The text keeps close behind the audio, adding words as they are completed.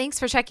Thanks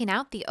for checking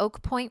out the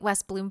Oak Point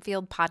West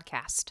Bloomfield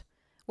podcast.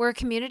 We're a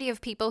community of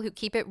people who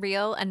keep it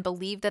real and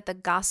believe that the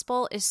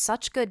gospel is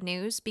such good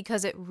news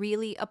because it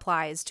really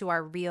applies to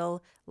our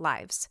real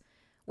lives.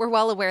 We're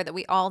well aware that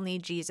we all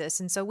need Jesus,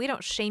 and so we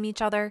don't shame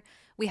each other,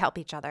 we help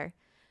each other.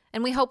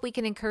 And we hope we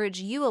can encourage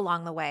you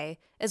along the way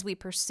as we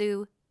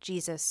pursue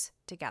Jesus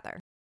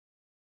together.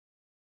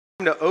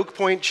 Welcome to Oak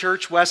Point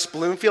Church, West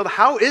Bloomfield.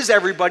 How is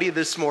everybody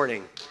this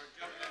morning?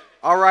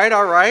 All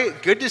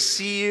right. Good to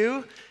see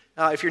you.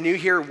 If you're new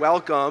here,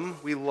 welcome.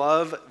 We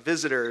love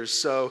visitors.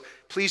 So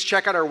please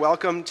check out our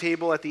welcome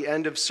table at the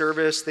end of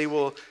service. They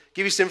will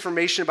give you some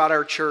information about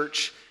our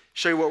church,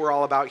 show you what we're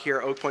all about here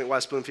at Oak Point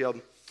West Bloomfield.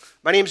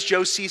 My name is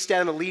Joe Seastad.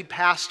 I'm the lead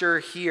pastor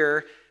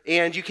here.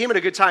 And you came at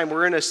a good time.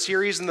 We're in a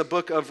series in the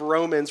book of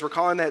Romans. We're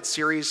calling that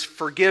series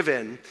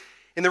Forgiven.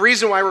 And the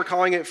reason why we're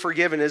calling it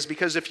Forgiven is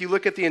because if you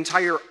look at the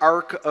entire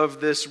arc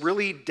of this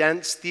really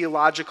dense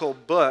theological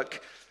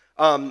book,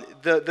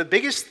 the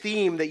biggest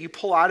theme that you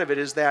pull out of it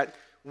is that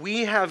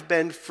we have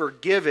been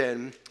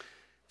forgiven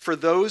for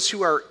those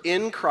who are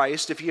in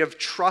Christ. If you have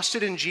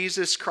trusted in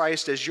Jesus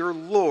Christ as your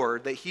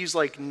Lord, that He's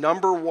like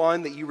number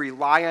one, that you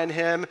rely on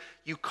Him,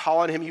 you call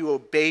on Him, you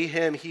obey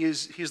Him,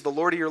 He's the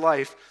Lord of your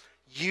life,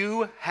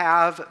 you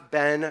have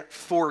been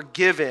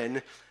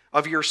forgiven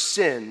of your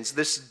sins,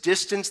 this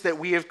distance that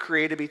we have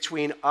created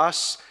between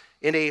us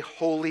and a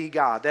holy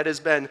God. That has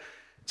been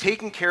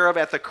taken care of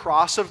at the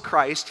cross of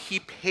Christ. He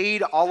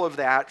paid all of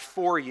that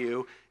for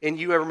you, and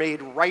you are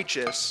made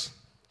righteous.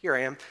 Here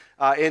I am,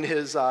 in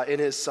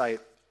his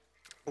sight.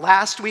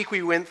 Last week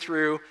we went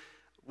through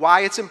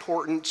why it's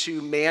important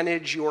to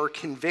manage your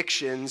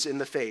convictions in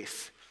the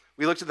faith.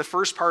 We looked at the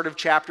first part of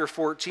chapter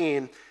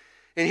 14,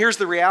 and here's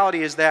the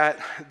reality is that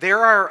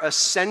there are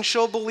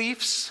essential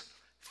beliefs,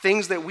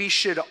 things that we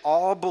should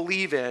all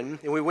believe in,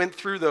 and we went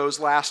through those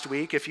last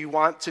week. If you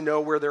want to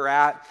know where they're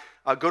at,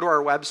 go to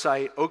our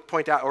website,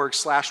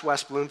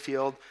 oakpoint.org/West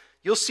Bloomfield.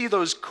 You'll see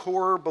those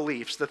core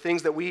beliefs, the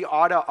things that we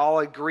ought to all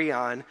agree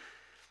on.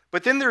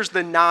 But then there's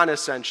the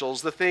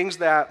non-essentials, the things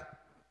that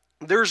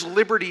there's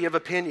liberty of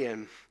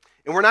opinion.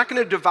 And we're not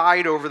going to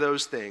divide over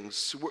those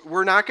things.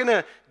 We're not going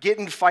to get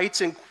in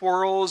fights and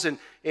quarrels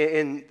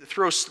and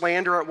throw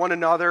slander at one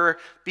another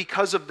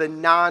because of the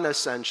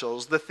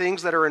non-essentials, the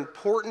things that are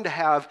important to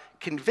have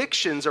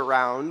convictions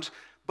around,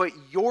 but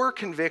your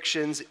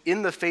convictions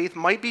in the faith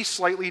might be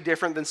slightly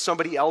different than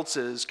somebody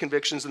else's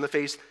convictions in the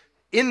faith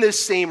in this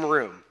same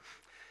room.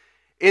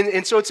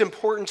 And so it's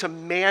important to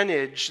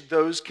manage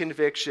those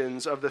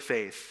convictions of the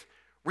faith,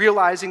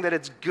 realizing that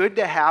it's good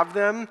to have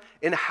them,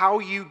 and how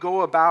you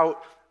go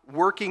about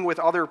working with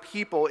other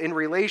people in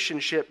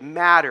relationship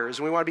matters.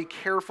 And we want to be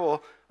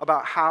careful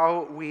about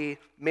how we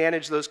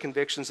manage those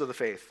convictions of the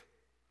faith.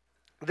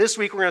 This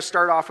week we're going to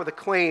start off with a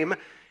claim,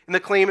 and the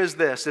claim is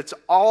this: it's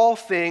all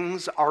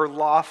things are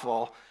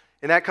lawful,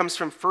 and that comes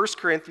from 1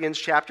 Corinthians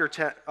chapter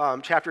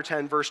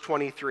 10, verse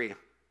 23.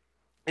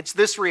 It's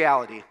this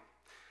reality: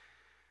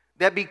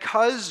 that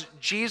because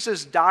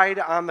Jesus died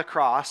on the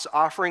cross,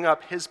 offering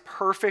up His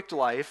perfect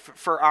life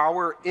for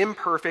our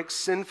imperfect,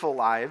 sinful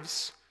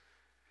lives,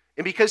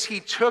 and because He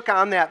took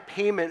on that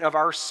payment of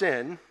our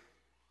sin,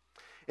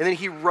 and then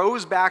He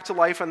rose back to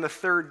life on the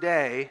third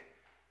day,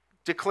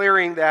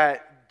 declaring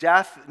that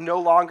death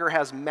no longer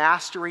has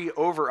mastery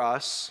over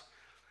us,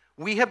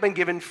 we have been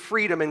given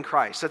freedom in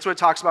Christ. That's what it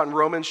talks about in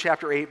Romans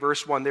chapter 8,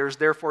 verse 1. There is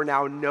therefore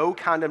now no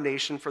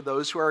condemnation for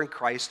those who are in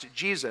Christ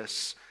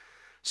Jesus.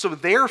 So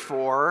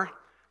therefore,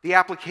 the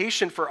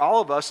application for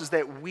all of us is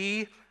that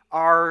we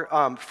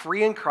are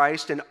free in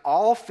Christ, and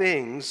all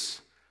things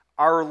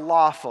are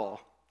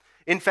lawful.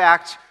 In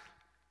fact,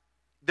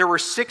 there were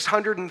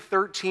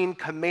 613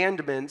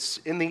 commandments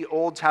in the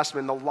Old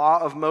Testament, the law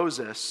of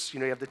Moses.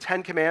 You have the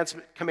 10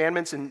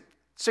 commandments and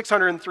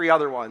 603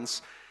 other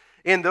ones.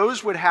 And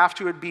those would have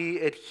to be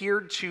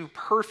adhered to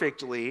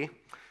perfectly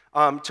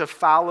to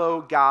follow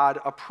God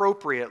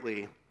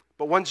appropriately.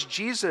 But once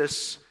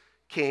Jesus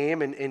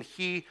came and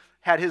He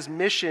had His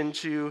mission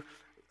to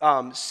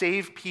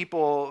save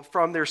people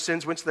from their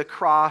sins, went to the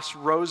cross,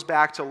 rose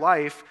back to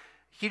life,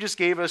 He just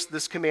gave us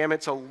this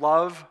commandment to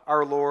love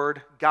our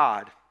Lord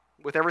God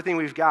with everything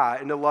we've got,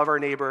 and to love our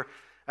neighbor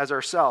as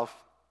ourselves.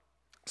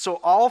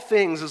 So all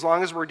things, as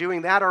long as we're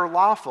doing that, are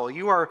lawful.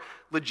 You are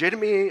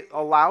legitimately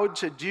allowed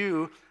to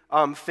do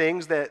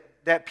things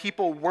that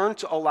people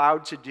weren't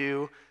allowed to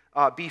do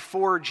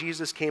before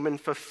Jesus came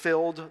and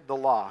fulfilled the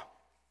law.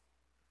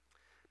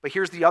 But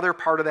here's the other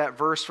part of that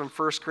verse from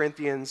 1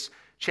 Corinthians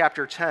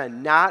chapter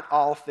 10. Not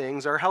all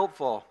things are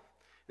helpful.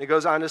 And it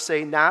goes on to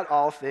say, not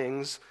all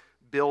things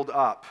build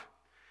up.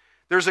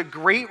 There's a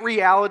great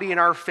reality in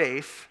our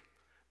faith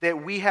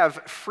that we have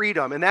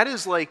freedom, and that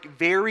is like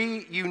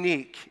very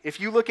unique. If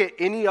you look at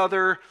any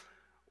other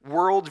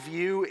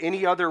worldview,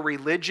 any other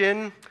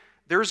religion,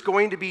 there's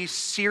going to be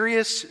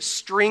serious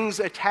strings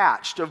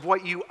attached of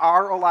what you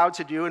are allowed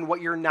to do and what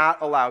you're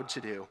not allowed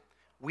to do.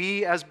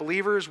 We as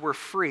believers, we're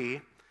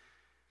free,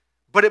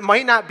 but it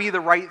might not be the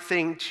right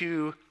thing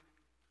to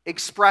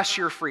express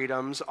your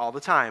freedoms all the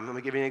time. Let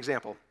me give you an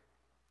example.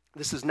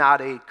 This is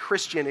not a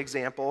Christian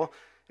example.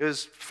 It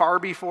was far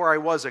before I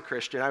was a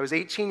Christian. I was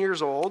 18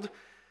 years old,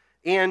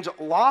 and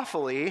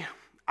lawfully,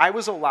 I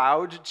was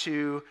allowed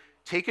to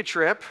take a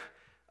trip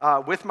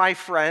with my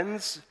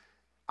friends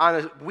on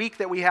a week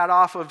that we had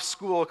off of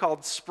school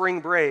called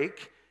spring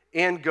break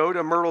and go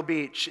to Myrtle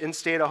Beach and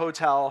stay at a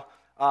hotel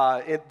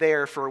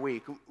there for a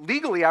week.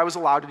 Legally, I was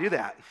allowed to do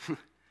that.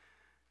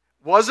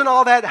 Wasn't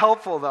all that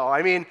helpful, though.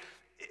 I mean,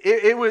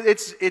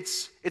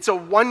 it's a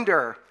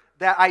wonder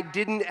that I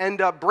didn't end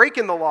up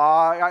breaking the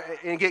law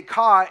and get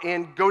caught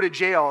and go to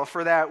jail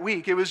for that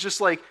week. It was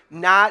just like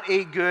not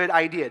a good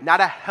idea,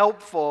 not a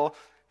helpful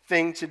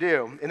thing to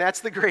do. And that's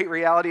the great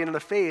reality in the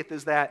faith,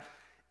 is that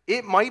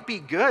it might be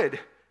good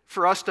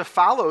for us to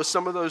follow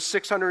some of those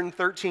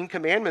 613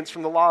 commandments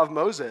from the law of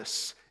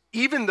Moses.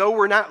 Even though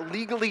we're not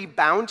legally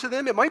bound to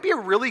them, it might be a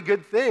really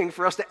good thing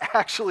for us to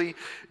actually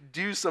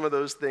do some of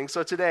those things.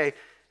 So today,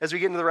 as we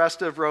get into the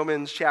rest of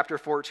Romans chapter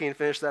 14,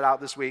 finish that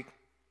out this week,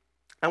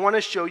 I want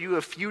to show you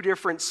a few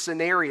different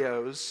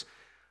scenarios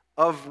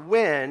of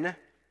when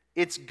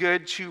it's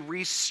good to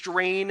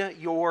restrain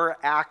your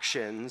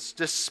actions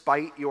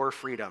despite your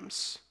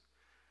freedoms.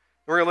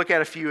 We're going to look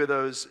at a few of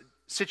those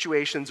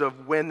situations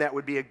of when that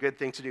would be a good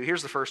thing to do.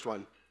 Here's the first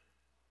one.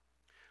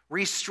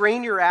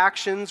 Restrain your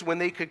actions when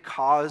they could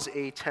cause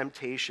a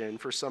temptation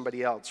for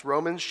somebody else.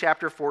 Romans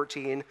chapter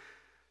 14,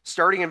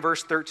 starting in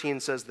verse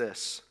 13, says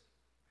this: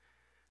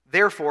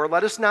 "Therefore,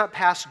 let us not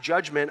pass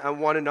judgment on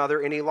one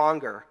another any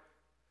longer,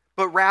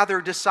 but rather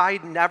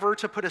decide never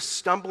to put a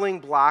stumbling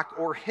block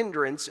or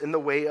hindrance in the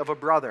way of a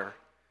brother.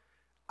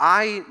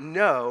 I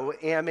know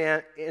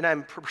and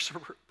I'm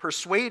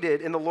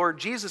persuaded in the Lord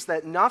Jesus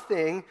that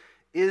nothing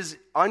is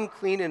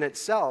unclean in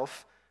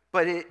itself,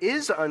 but it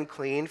is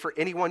unclean for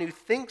anyone who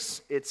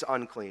thinks it's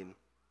unclean.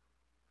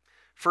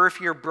 For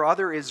if your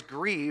brother is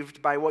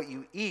grieved by what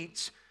you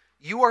eat,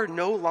 you are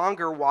no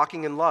longer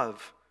walking in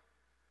love.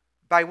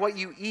 By what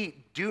you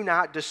eat, do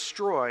not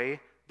destroy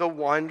the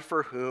one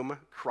for whom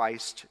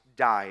Christ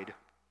died."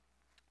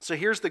 So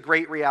here's the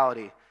great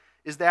reality,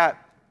 is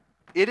that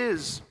it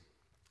is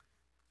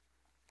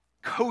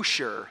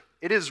kosher,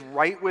 it is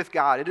right with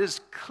God, it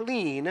is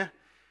clean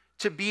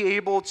to be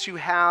able to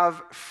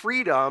have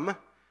freedom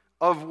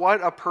of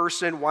what a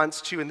person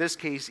wants to, in this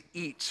case,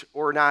 eat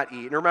or not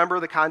eat. And remember,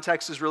 the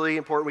context is really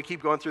important. We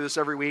keep going through this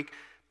every week.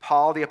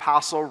 Paul, the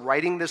apostle,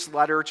 writing this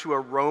letter to a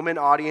Roman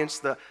audience.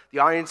 The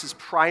audience is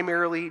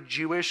primarily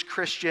Jewish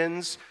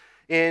Christians.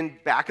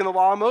 And back in the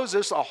law of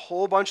Moses, a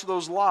whole bunch of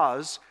those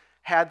laws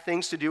had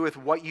things to do with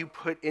what you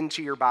put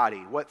into your body,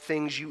 what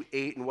things you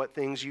ate and what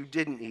things you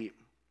didn't eat.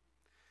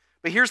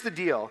 But here's the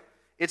deal.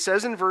 It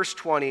says in verse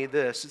 20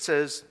 this. It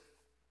says,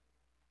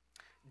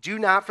 "Do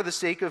not for the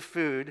sake of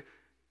food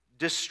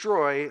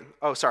destroy,"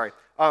 I'm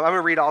going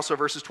to read also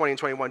verses 20 and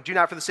 21. "Do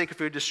not for the sake of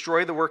food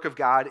destroy the work of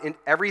God, and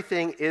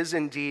everything is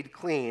indeed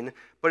clean,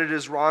 but it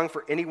is wrong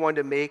for anyone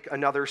to make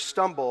another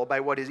stumble by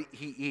what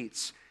he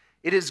eats.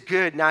 It is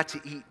good not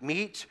to eat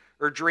meat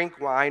or drink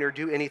wine or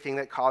do anything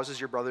that causes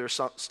your brother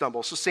to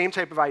stumble." So same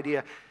type of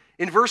idea.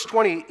 In verse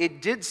 20,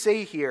 it did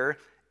say here,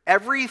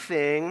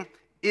 everything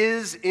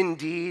is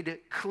indeed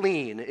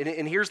clean.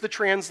 And here's the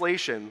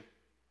translation.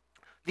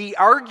 The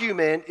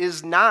argument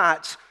is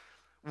not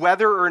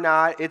whether or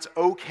not it's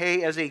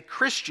okay as a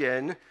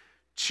Christian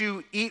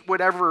to eat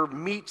whatever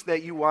meat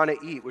that you want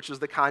to eat, which was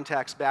the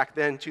context back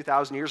then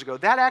 2,000 years ago.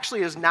 That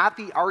actually is not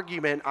the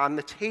argument on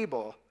the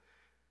table.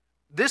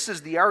 This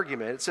is the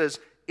argument. It says,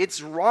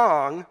 it's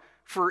wrong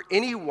for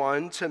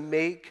anyone to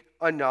make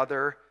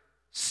another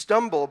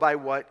stumble by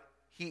what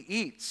he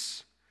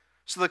eats.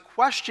 So the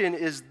question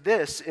is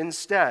this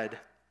instead: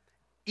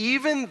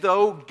 even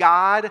though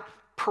God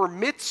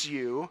permits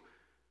you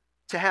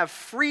to have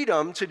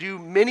freedom to do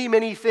many,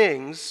 many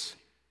things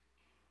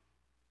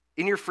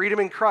in your freedom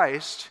in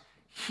Christ,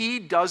 he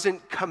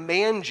doesn't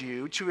command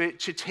you to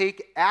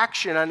take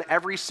action on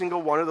every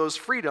single one of those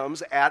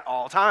freedoms at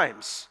all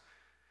times.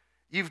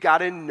 You've got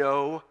to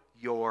know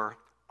your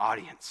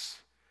audience.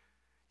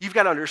 You've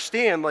got to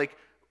understand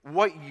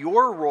what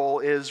your role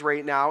is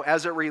right now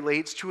as it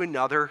relates to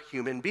another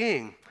human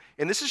being.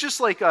 And this is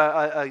just like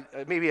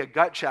maybe a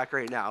gut check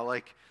right now.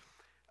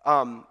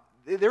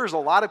 There's a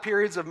lot of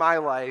periods of my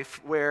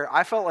life where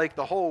I felt like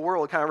the whole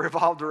world kind of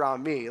revolved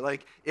around me.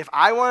 If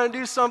I want to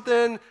do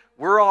something,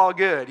 we're all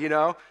good,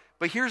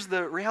 But here's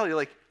the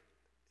reality,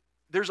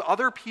 there's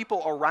other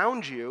people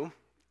around you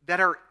that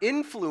are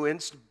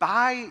influenced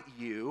by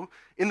you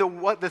in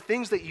the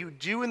things that you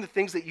do and the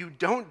things that you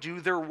don't do.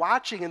 They're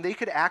watching, and they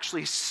could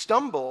actually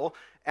stumble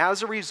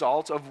as a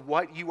result of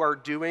what you are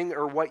doing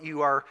or what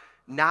you are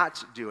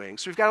not doing.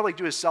 So we've got to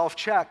do a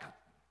self-check.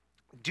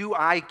 Do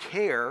I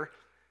care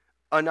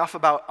enough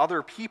about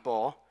other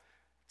people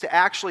to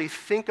actually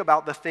think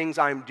about the things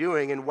I'm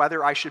doing and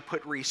whether I should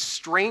put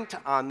restraint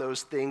on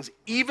those things,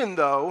 even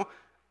though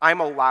I'm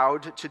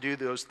allowed to do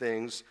those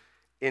things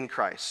in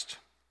Christ?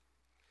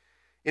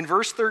 In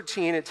verse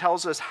 13, it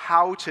tells us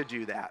how to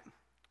do that.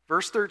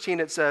 Verse 13,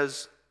 it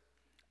says,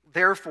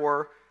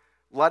 "Therefore,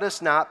 let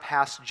us not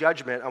pass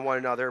judgment on one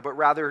another, but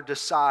rather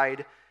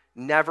decide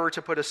never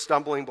to put a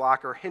stumbling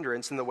block or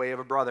hindrance in the way of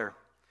a brother.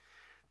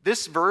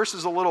 This verse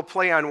is a little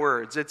play on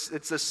words. It's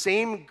the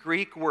same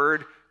Greek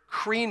word,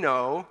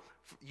 krino,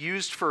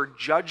 used for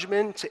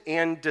judgment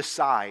and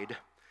decide.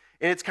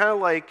 And it's kind of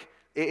like,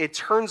 it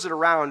turns it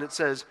around. It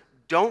says,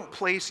 don't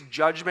place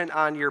judgment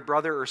on your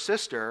brother or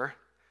sister,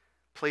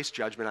 place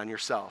judgment on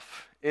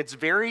yourself. It's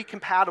very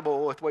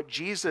compatible with what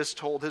Jesus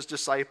told his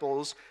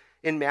disciples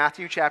in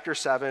Matthew chapter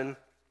 7,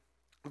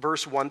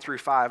 verse 1 through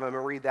 5. I'm going to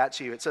read that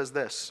to you. It says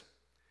this,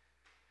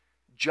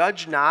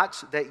 judge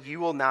not that you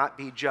will not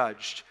be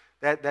judged.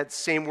 That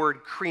same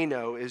word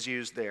krino is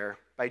used there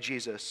by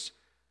Jesus.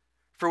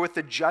 For with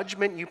the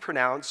judgment you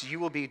pronounce, you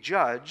will be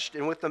judged,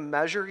 and with the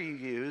measure you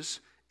use,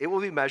 it will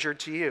be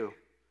measured to you.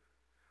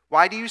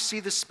 Why do you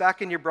see the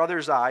speck in your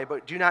brother's eye,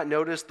 but do not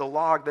notice the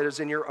log that is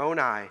in your own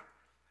eye?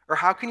 Or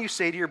how can you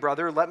say to your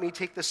brother, let me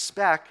take the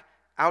speck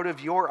out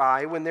of your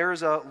eye when there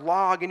is a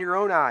log in your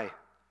own eye?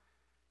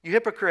 You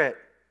hypocrite,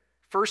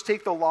 first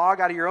take the log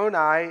out of your own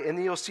eye, and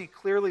then you'll see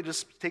clearly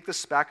to take the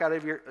speck out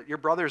of your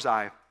brother's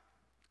eye.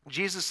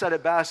 Jesus said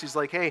it best. He's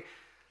like, hey,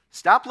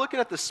 stop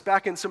looking at the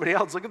speck in somebody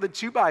else. Look at the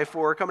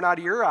 2x4 coming out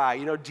of your eye.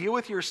 Deal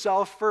with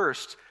yourself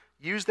first.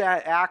 Use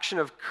that action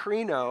of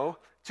krino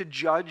to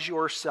judge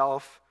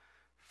yourself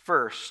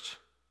first.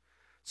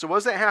 So what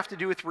does that have to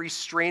do with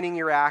restraining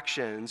your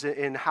actions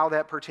and how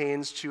that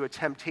pertains to a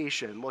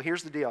temptation? Well,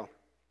 here's the deal.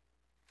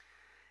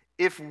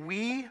 If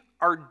we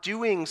are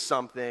doing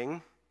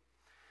something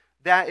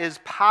that is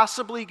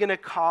possibly going to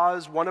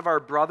cause one of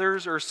our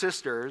brothers or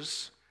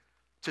sisters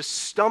to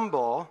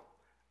stumble,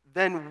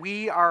 then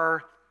we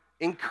are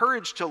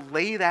encouraged to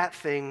lay that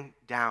thing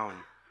down.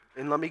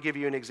 And let me give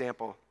you an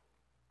example.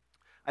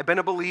 I've been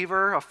a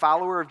believer, a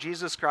follower of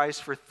Jesus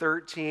Christ for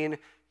 13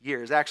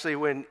 years. Actually,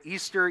 when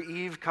Easter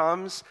Eve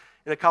comes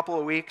in a couple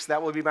of weeks,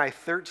 that will be my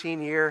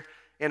 13-year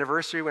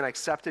anniversary when I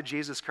accepted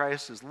Jesus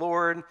Christ as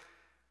Lord.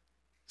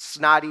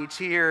 Snotty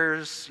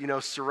tears,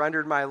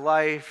 surrendered my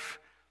life,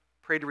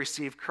 prayed to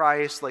receive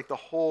Christ, like the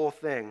whole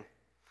thing.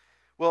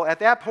 Well, at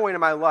that point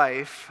in my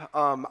life,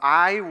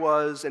 I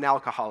was an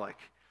alcoholic.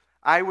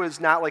 I was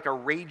not like a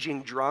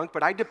raging drunk,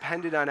 but I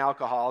depended on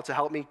alcohol to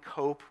help me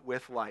cope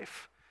with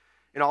life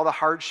and all the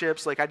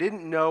hardships. Like, I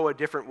didn't know a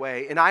different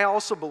way. And I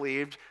also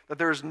believed that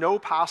there's no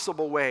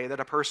possible way that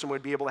a person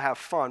would be able to have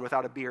fun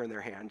without a beer in their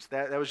hand.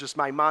 That was just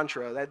my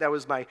mantra. That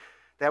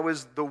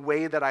was the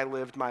way that I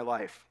lived my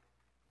life.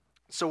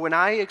 So when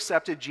I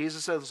accepted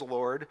Jesus as the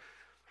Lord,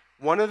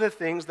 one of the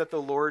things that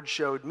the Lord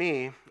showed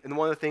me, and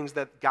one of the things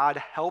that God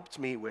helped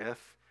me with,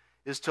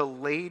 is to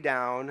lay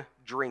down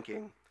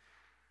drinking.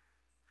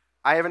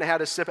 I haven't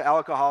had a sip of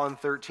alcohol in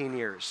 13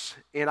 years,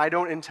 and I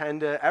don't intend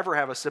to ever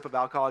have a sip of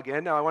alcohol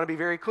again. Now, I want to be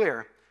very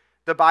clear.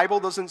 The Bible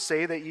doesn't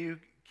say that you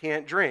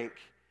can't drink.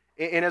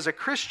 And as a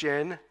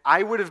Christian,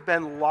 I would have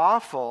been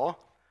lawful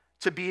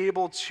to be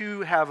able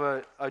to have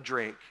a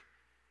drink.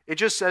 It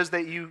just says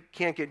that you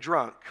can't get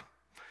drunk.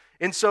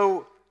 And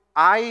so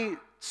I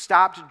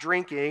stopped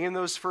drinking in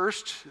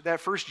that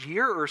first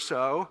year or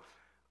so.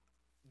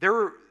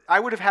 I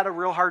would have had a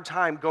real hard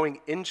time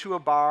going into a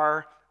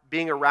bar,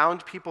 being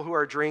around people who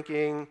are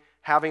drinking,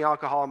 having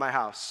alcohol in my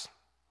house.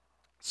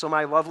 So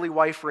my lovely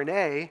wife,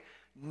 Renee,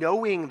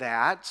 knowing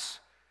that,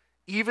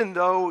 even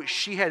though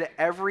she had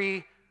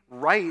every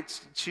right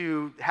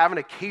to have an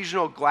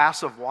occasional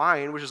glass of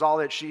wine, which is all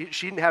that she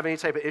didn't have any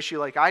type of issue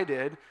like I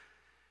did,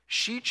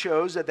 she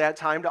chose at that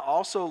time to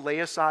also lay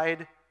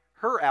aside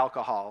her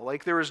alcohol.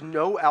 Like, there was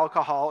no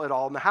alcohol at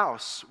all in the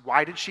house.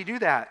 Why did she do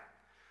that?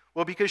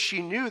 Well, because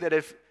she knew that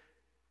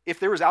if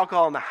there was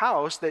alcohol in the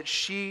house, that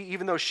she,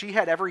 even though she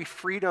had every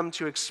freedom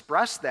to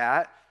express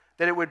that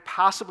it would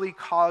possibly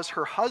cause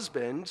her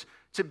husband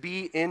to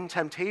be in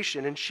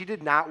temptation, and she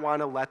did not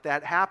want to let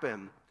that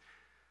happen.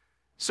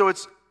 So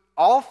it's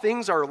all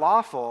things are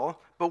lawful,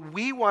 but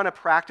we want to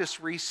practice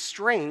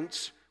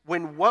restraint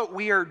when what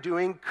we are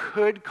doing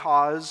could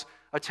cause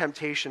a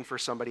temptation for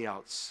somebody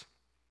else.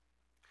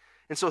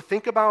 And so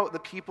think about the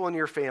people in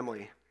your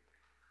family.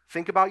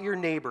 Think about your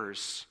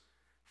neighbors.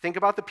 Think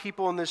about the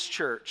people in this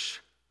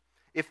church.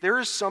 If there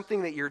is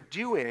something that you're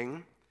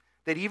doing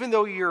that, even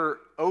though you're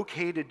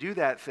okay to do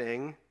that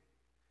thing,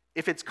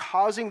 if it's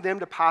causing them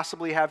to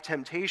possibly have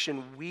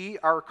temptation, we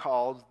are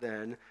called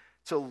then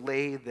to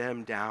lay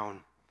them down.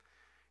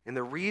 And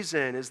the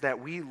reason is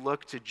that we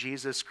look to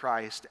Jesus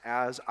Christ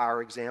as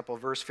our example.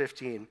 Verse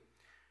 15,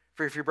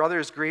 for if your brother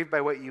is grieved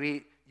by what you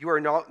eat, you are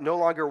no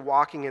longer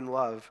walking in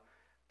love.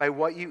 By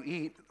what you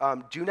eat,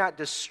 do not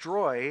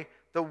destroy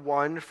the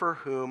one for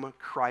whom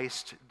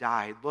Christ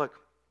died. Look,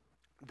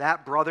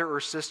 that brother or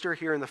sister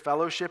here in the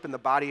fellowship in the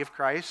body of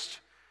Christ,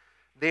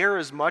 they are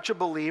as much a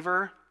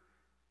believer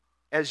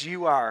as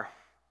you are.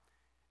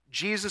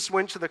 Jesus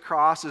went to the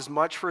cross as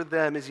much for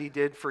them as he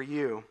did for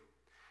you.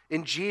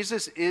 And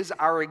Jesus is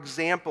our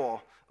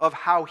example of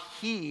how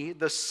he,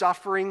 the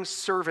suffering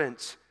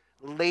servant,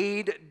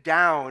 laid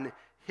down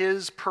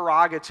his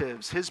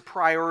prerogatives, his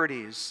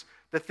priorities,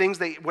 the things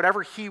that,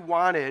 whatever he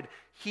wanted,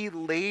 he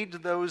laid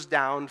those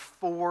down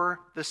for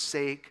the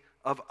sake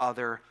of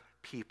other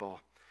people.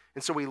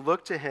 And so we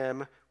look to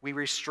him we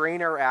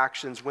restrain our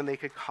actions when they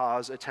could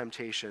cause a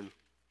temptation.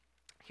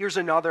 Here's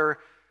another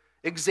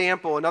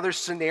example, another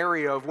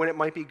scenario of when it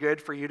might be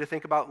good for you to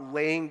think about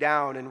laying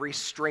down and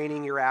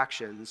restraining your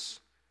actions.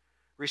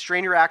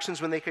 Restrain your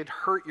actions when they could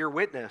hurt your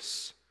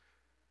witness.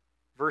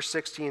 Verse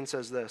 16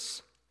 says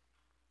this.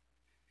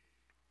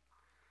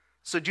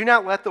 So do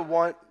not let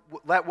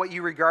what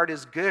you regard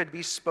as good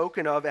be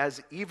spoken of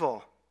as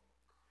evil.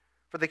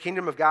 For the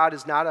kingdom of God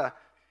is not a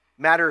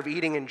matter of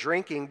eating and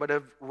drinking, but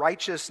of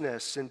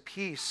righteousness and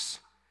peace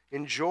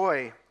and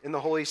joy in the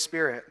Holy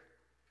Spirit.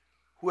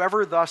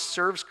 Whoever thus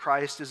serves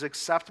Christ is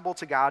acceptable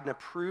to God and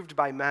approved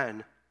by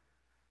men.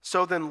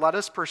 So then let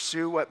us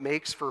pursue what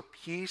makes for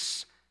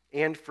peace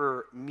and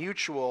for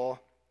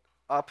mutual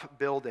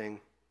upbuilding.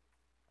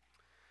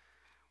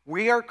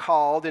 We are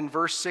called, in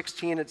verse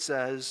 16 it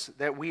says,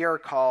 that we are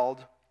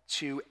called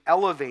to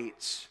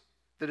elevate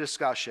the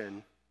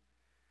discussion.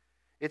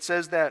 It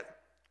says that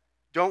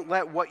don't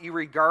let what you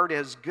regard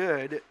as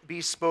good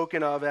be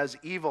spoken of as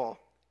evil.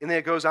 And then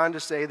it goes on to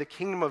say the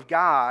kingdom of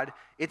God,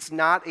 it's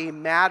not a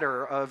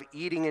matter of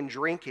eating and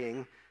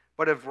drinking,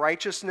 but of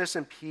righteousness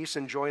and peace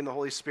and joy in the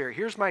Holy Spirit.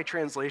 Here's my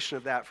translation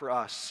of that for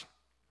us.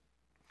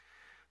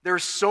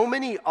 There's so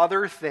many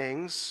other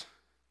things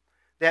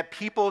that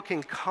people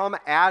can come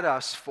at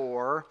us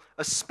for,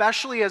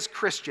 especially as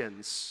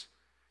Christians.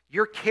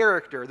 Your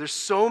character, there's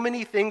so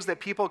many things that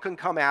people can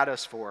come at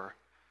us for.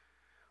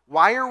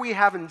 Why are we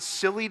having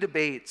silly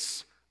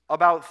debates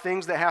about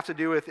things that have to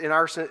do with,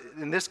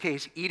 in this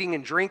case, eating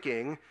and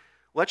drinking?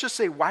 Let's just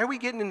say, why are we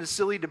getting into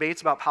silly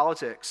debates about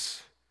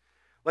politics?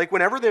 Like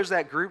whenever there's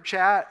that group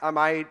chat on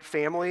my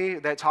family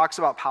that talks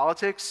about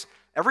politics,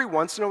 every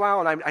once in a while,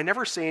 and I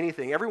never say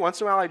anything, every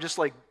once in a while I just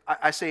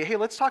I say, hey,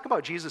 let's talk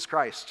about Jesus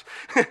Christ.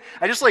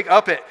 I just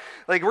up it.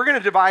 Like we're going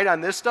to divide on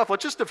this stuff.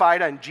 Let's just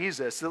divide on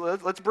Jesus.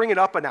 Let's bring it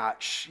up a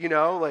notch,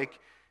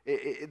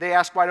 They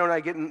ask, why don't I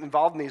get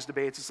involved in these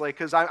debates? It's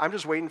because I'm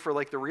just waiting for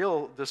the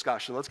real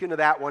discussion. Let's get into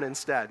that one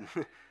instead.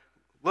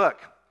 Look,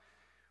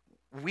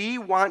 we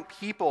want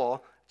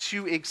people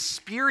to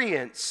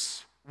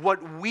experience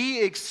what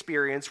we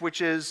experience, which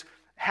is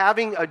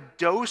having a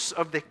dose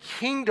of the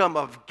kingdom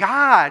of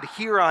God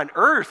here on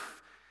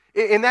earth.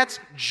 And that's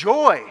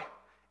joy.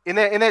 And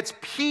that's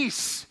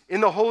peace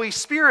in the Holy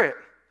Spirit.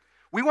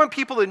 We want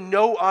people to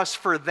know us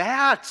for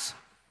that,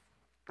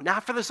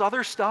 not for this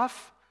other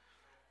stuff.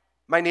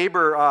 My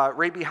neighbor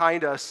right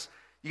behind us,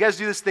 you guys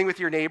do this thing with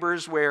your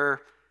neighbors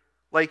where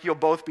you'll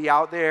both be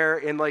out there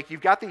and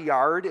you've got the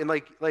yard and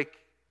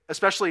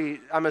especially,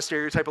 I'm a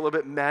stereotype a little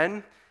bit,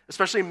 men,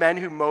 especially men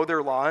who mow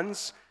their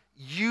lawns,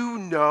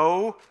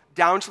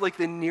 down to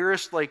the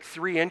nearest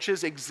 3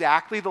 inches,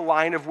 exactly the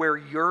line of where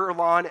your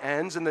lawn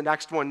ends and the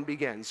next one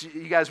begins.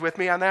 You guys with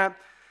me on that?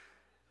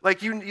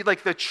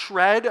 The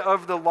tread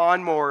of the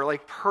lawnmower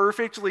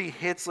perfectly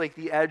hits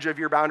the edge of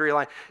your boundary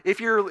line. If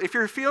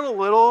you're feeling a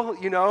little,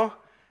 you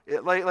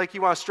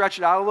want to stretch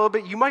it out a little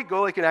bit, you might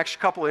go an extra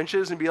couple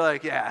inches and be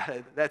yeah,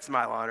 that's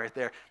my lawn right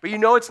there. But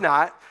it's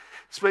not.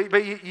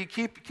 But you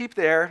keep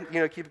there,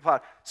 keep it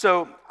plowed.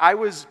 So I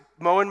was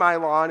mowing my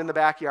lawn in the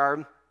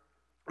backyard.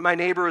 My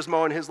neighbor was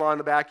mowing his lawn in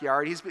the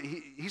backyard.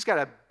 He's got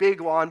a big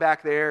lawn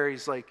back there.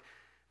 He's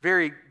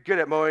very good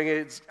at mowing it.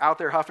 It's out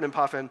there huffing and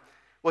puffing.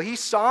 Well, he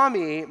saw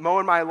me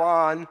mowing my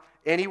lawn,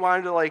 and he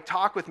wanted to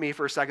talk with me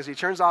for a second. So he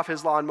turns off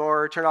his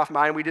lawnmower, turned off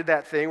mine. We did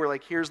that thing where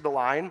here's the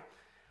line.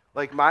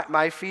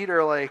 My feet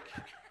are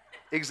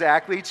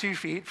exactly 2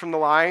 feet from the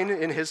line,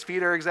 and his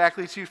feet are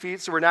exactly 2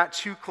 feet. So we're not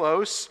too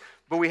close,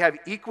 but we have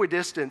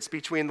equidistance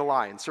between the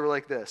lines. So we're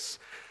like this.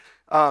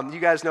 You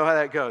guys know how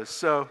that goes.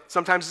 So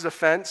sometimes it's a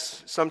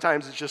fence.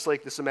 Sometimes it's just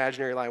this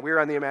imaginary line. We were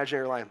on the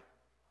imaginary line.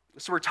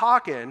 So we're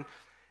talking,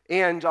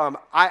 and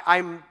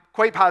I'm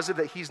quite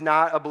positive that he's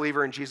not a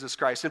believer in Jesus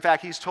Christ. In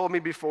fact, he's told me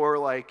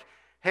before,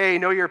 hey,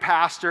 know your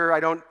pastor. I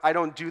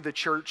don't do the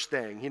church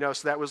thing,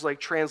 So that was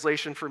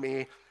translation for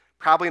me.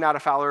 Probably not a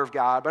follower of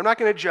God, but I'm not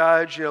going to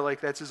judge.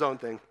 That's his own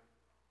thing.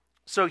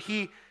 So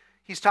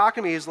he's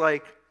talking to me. He's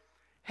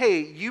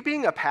hey, you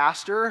being a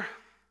pastor,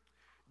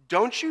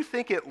 don't you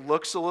think it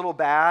looks a little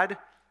bad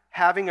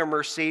having a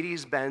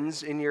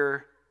Mercedes-Benz in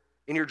your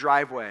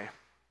driveway?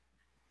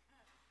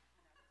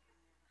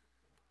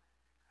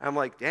 I'm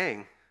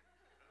dang.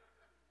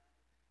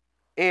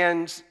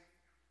 And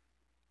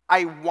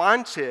I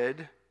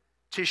wanted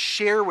to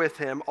share with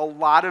him a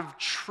lot of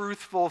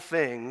truthful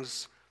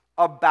things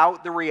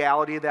about the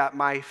reality that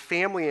my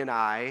family and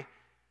I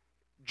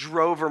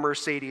drove a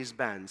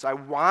Mercedes-Benz. I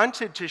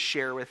wanted to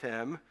share with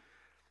him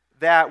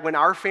that when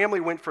our family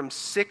went from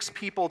 6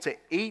 people to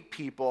 8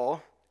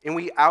 people, and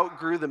we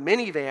outgrew the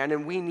minivan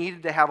and we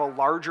needed to have a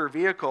larger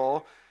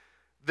vehicle,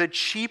 the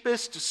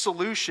cheapest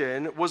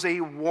solution was a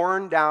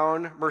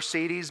worn-down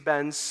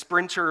Mercedes-Benz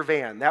Sprinter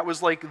van. That was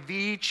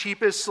the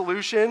cheapest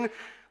solution.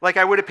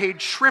 I would have paid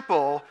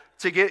triple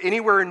to get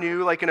anywhere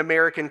new an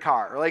American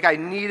car. I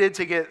needed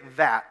to get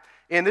that.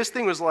 And this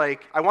thing was I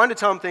wanted to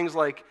tell him things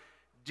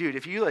dude,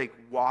 if you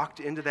walked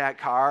into that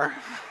car,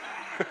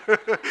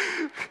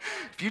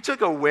 if you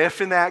took a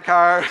whiff in that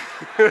car,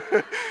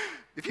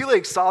 If you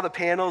like saw the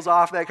panels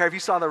off that car, if you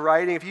saw the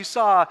writing, if you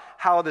saw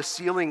how the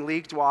ceiling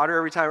leaked water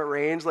every time it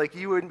rains, like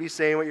you wouldn't be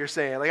saying what you're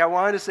saying. Like I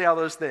wanted to say all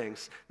those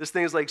things. This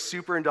thing is like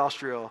super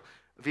industrial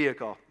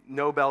vehicle,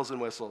 no bells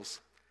and whistles.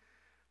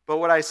 But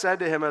what I said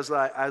to him was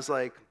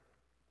like,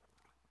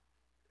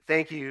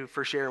 thank you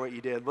for sharing what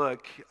you did.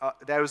 Look,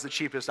 that was the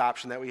cheapest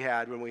option that we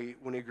had when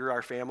we grew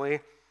our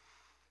family.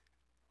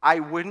 I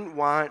wouldn't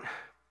want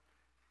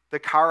the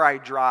car I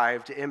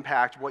drive to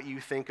impact what you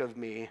think of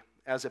me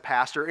as a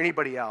pastor or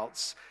anybody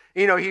else.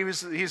 You know, he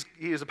was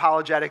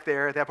apologetic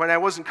there at that point. I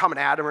wasn't coming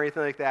at him or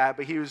anything like that,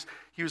 but he was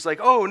like,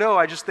 oh no,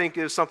 I just think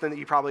it was something that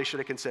you probably should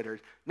have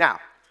considered. Now,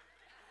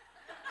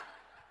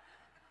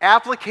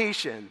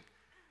 application.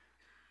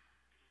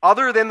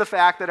 Other than the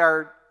fact that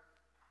our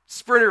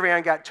Sprinter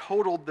van got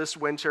totaled this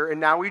winter and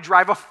now we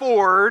drive a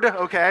Ford,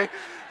 okay?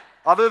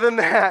 Other than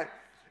that,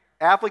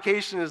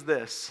 application is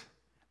this.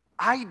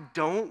 I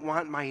don't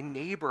want my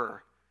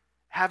neighbor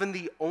having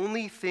the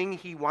only thing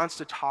he wants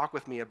to talk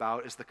with me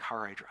about is the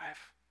car I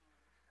drive.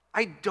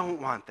 I don't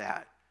want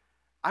that.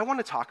 I want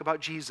to talk about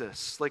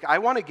Jesus. Like, I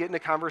want to get into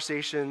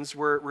conversations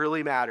where it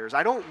really matters.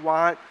 I don't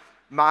want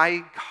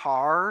my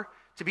car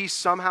to be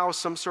somehow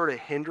some sort of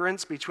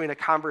hindrance between a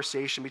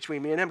conversation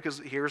between me and him, because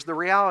here's the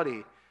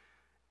reality,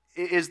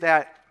 is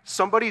that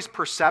somebody's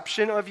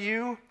perception of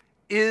you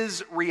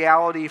is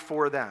reality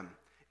for them.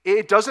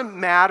 It doesn't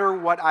matter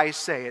what I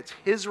say. It's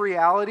his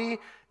reality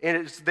and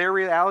it's their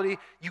reality.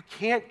 You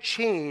can't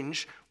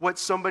change what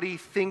somebody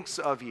thinks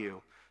of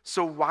you.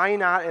 So why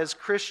not, as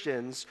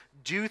Christians,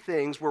 do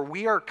things where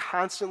we are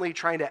constantly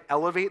trying to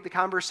elevate the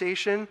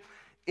conversation,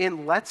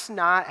 and let's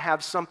not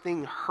have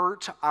something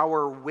hurt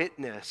our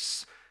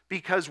witness,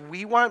 because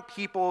we want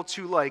people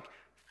to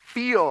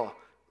feel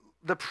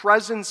the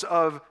presence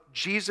of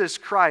Jesus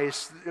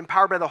Christ,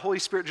 empowered by the Holy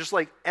Spirit, just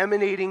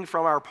emanating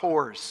from our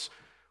pores.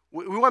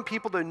 We want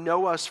people to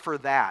know us for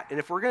that. And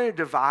if we're going to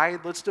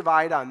divide, let's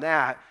divide on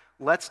that.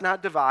 Let's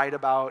not divide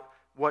about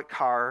what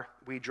car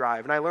we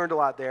drive. And I learned a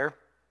lot there.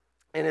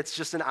 And it's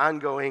just an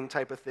ongoing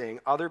type of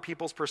thing. Other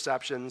people's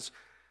perceptions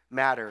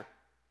matter.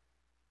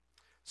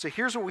 So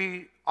here's what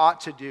we ought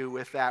to do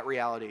with that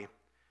reality.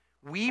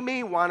 We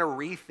may want to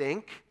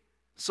rethink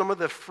some of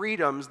the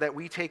freedoms that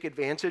we take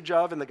advantage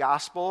of in the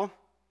gospel,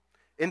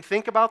 and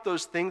think about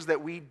those things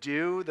that we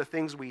do, the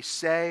things we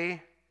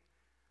say,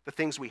 the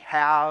things we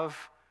have,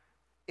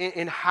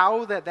 and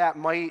how that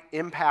might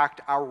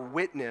impact our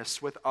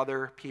witness with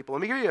other people.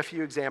 Let me give you a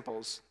few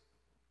examples.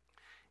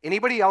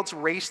 Anybody else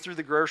race through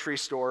the grocery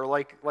store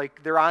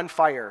like they're on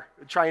fire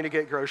trying to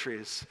get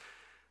groceries?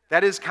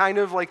 That is kind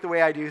of like the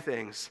way I do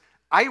things.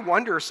 I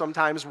wonder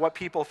sometimes what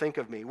people think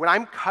of me. When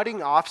I'm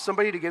cutting off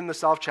somebody to get in the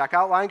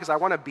self-checkout line because I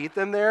want to beat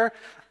them there,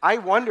 I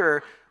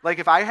wonder,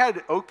 if I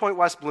had Oak Point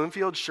West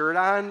Bloomfield shirt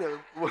on,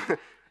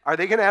 are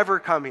they going to ever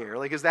come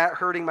here? Is that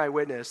hurting my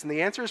witness? And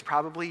the answer is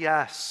probably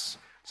yes.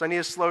 So I need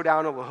to slow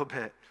down a little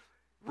bit.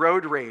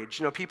 Road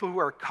rage, people who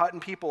are cutting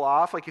people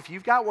off. If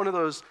you've got one of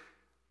those,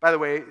 by the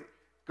way,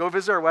 go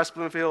visit our West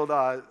Bloomfield,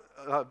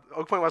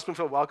 Oak Point West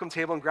Bloomfield welcome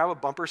table and grab a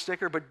bumper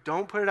sticker, but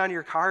don't put it on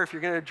your car if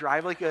you're going to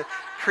drive like a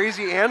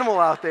crazy animal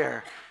out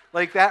there.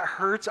 That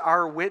hurts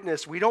our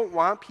witness. We don't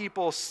want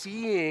people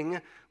seeing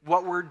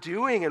what we're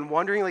doing and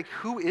wondering,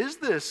 who is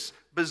this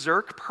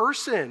berserk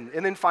person?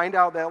 And then find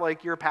out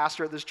that, you're a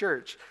pastor at this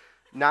church.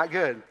 Not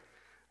good.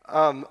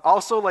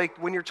 Also,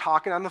 when you're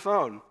talking on the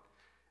phone,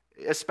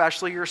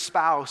 especially your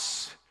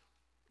spouse,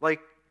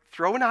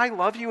 throw an I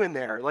love you in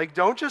there.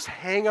 Don't just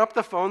hang up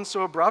the phone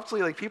so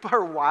abruptly. People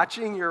are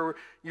watching your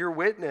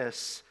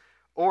witness.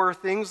 Or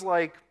things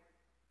like,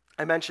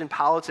 I mentioned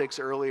politics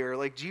earlier.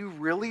 Do you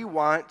really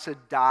want to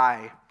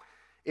die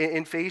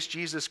and face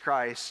Jesus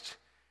Christ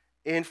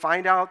and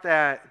find out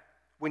that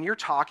when you're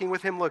talking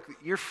with him, look,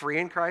 you're free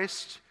in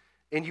Christ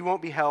and you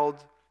won't be held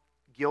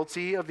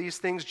guilty of these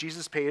things.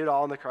 Jesus paid it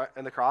all on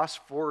the cross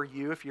for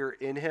you if you're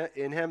in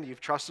him, you've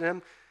trusted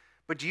him.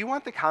 But do you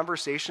want the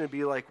conversation to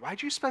be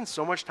why'd you spend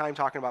so much time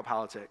talking about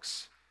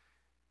politics?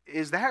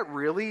 Is that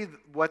really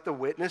what the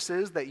witness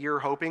is that you're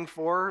hoping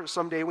for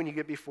someday when you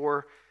get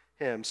before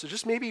him? So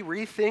just maybe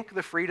rethink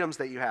the freedoms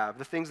that you have,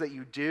 the things that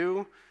you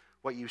do,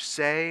 what you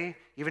say,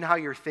 even how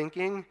you're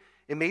thinking,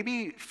 and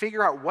maybe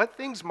figure out what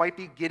things might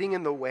be getting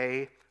in the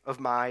way of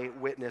my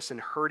witness and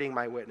hurting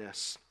my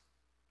witness.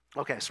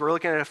 Okay, so we're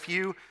looking at a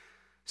few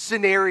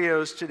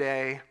scenarios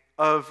today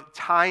of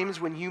times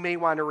when you may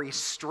want to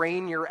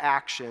restrain your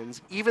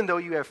actions, even though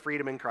you have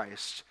freedom in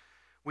Christ.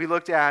 We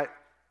looked at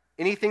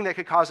anything that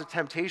could cause a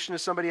temptation to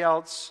somebody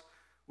else.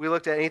 We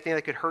looked at anything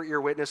that could hurt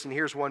your witness, and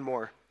here's one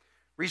more.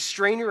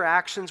 Restrain your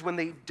actions when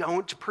they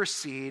don't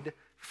proceed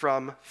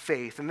from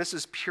faith. And this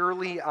is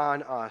purely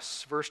on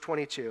us. Verse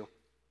 22.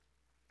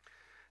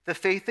 The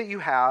faith that you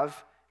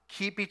have,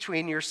 keep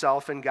between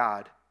yourself and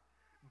God.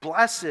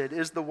 Blessed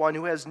is the one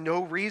who has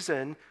no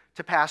reason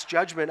to pass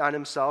judgment on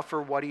himself for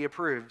what he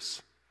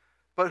approves.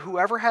 But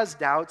whoever has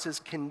doubts is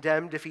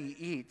condemned if he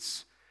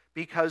eats,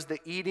 because the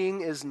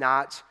eating is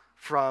not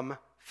from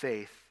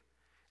faith.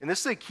 And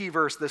this is a key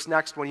verse, this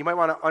next one. You might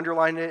want to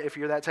underline it if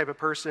you're that type of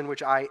person,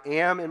 which I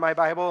am in my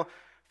Bible.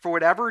 For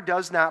whatever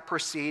does not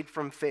proceed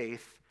from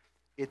faith,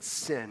 it's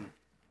sin.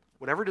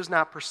 Whatever does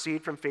not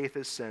proceed from faith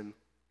is sin.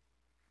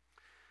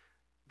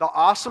 The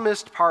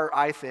awesomest part,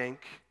 I think,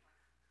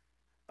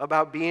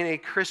 about being a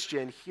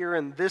Christian here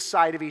in this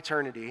side of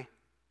eternity,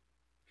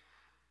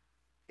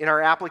 in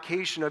our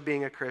application of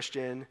being a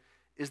Christian,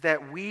 is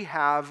that we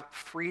have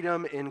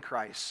freedom in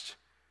Christ.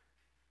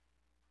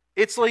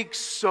 It's like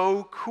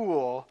so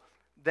cool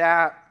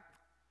that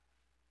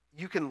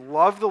you can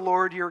love the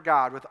Lord your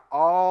God with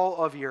all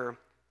of your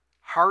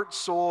heart,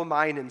 soul,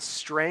 mind, and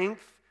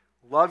strength.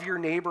 Love your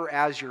neighbor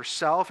as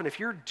yourself. And if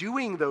you're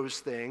doing those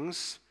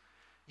things,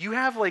 you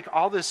have like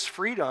all this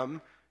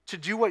freedom to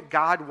do what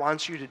God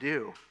wants you to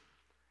do.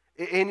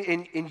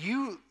 And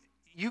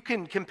you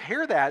can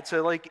compare that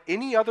to like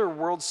any other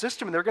world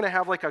system, and they're going to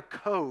have like a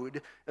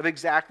code of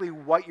exactly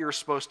what you're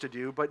supposed to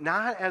do, but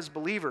not as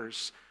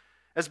believers.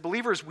 As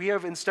believers, we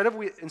have, instead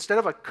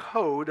of a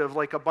code of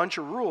like a bunch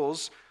of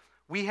rules,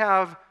 we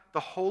have the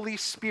Holy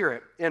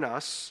Spirit in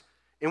us,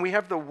 and we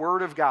have the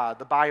Word of God,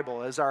 the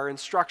Bible, as our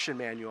instruction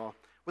manual,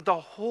 with a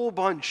whole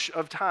bunch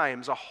of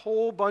times, a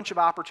whole bunch of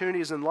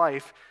opportunities in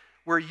life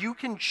where you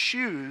can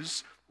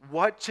choose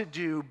what to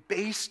do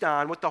based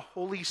on what the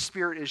Holy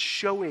Spirit is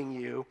showing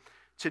you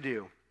to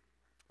do.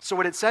 So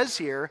what it says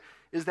here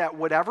is that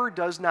whatever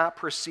does not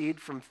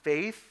proceed from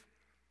faith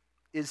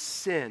is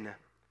sin.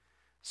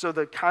 So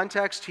the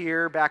context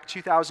here, back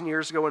 2,000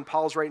 years ago when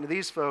Paul's writing to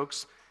these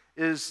folks,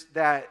 is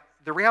that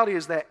the reality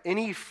is that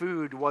any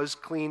food was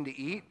clean to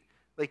eat.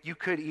 Like you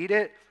could eat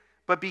it,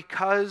 but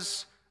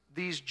because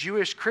these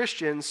Jewish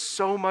Christians,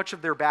 so much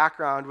of their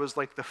background was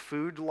like the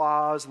food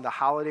laws and the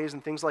holidays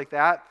and things like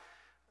that,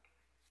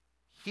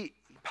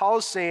 Paul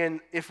is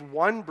saying if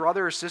one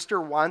brother or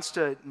sister wants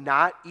to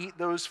not eat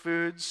those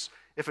foods,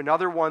 if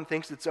another one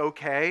thinks it's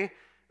okay,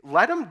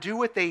 let them do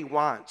what they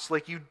want.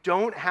 Like you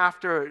don't have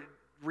to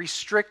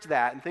restrict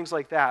that and things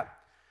like that.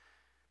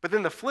 But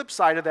then the flip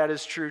side of that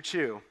is true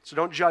too. So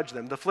don't judge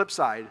them. The flip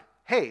side,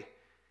 hey,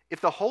 if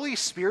the Holy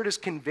Spirit is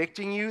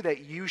convicting you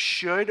that you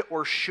should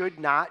or should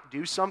not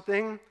do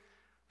something,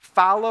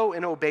 follow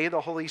and obey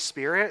the Holy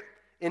Spirit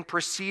and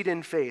proceed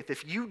in faith.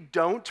 If you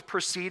don't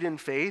proceed in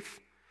faith,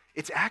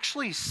 it's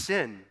actually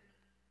sin.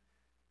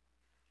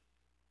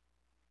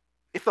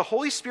 If the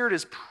Holy Spirit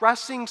is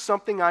pressing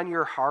something on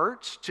your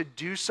heart to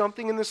do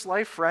something in this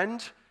life,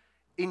 friend,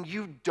 and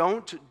you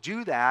don't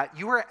do that,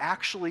 you are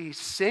actually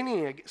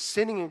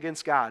sinning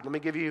against God. Let me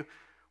give you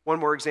one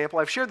more example.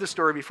 I've shared this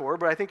story before,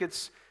 but I think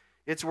it's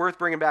worth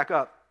bringing back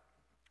up.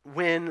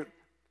 When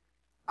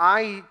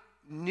I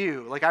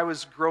knew, like I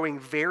was growing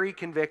very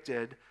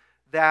convicted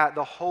that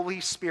the Holy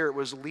Spirit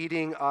was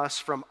leading us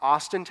from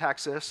Austin,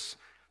 Texas,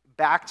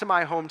 back to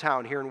my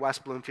hometown here in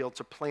West Bloomfield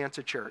to plant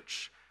a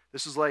church.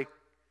 This is like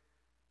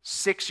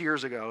 6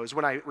 years ago is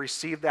when I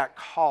received that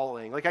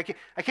calling. Like I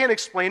can't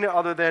explain it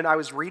other than I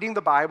was reading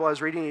the Bible. I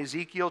was reading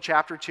Ezekiel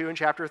chapter 2 and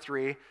chapter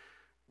 3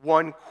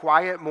 one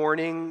quiet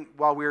morning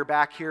while we were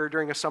back here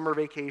during a summer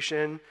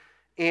vacation.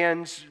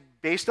 And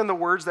based on the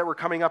words that were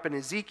coming up in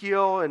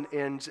Ezekiel and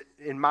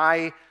in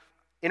my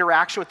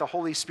interaction with the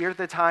Holy Spirit at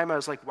the time, I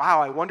was like, wow,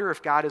 I wonder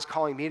if God is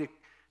calling me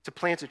to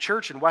plant a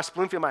church in West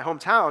Bloomfield, my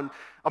hometown,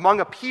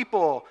 among a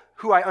people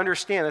who I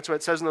understand. That's what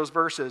it says in those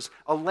verses.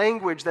 A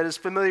language that is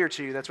familiar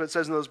to you. That's what it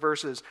says in those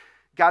verses.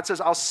 God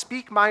says, I'll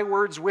speak my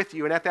words with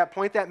you. And at that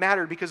point, that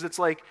mattered because it's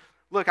like,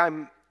 look,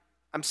 I'm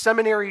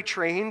seminary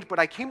trained, but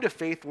I came to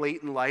faith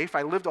late in life.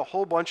 I lived a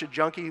whole bunch of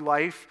junky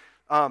life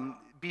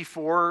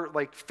before,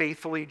 like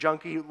faithfully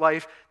junky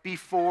life,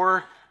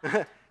 before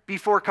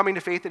coming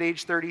to faith at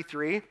age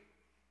 33.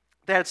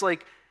 That's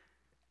like,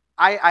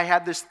 I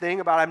had this thing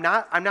about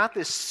I'm not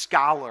this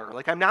scholar.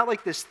 Like I'm not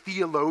like this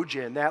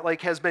theologian that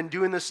like has been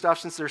doing this stuff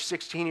since they're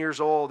 16 years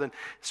old. And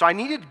so I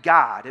needed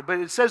God. But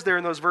it says there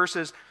in those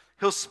verses,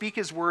 he'll speak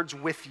his words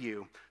with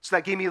you. So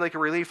that gave me like a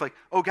relief, like,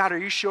 oh God, are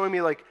you showing me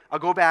like I'll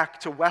go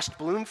back to West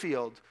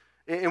Bloomfield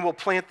and we'll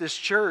plant this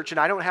church and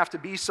I don't have to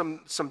be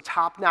some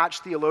top-notch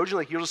theologian.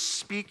 Like you'll just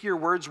speak your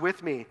words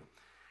with me.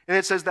 And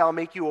it says that I'll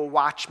make you a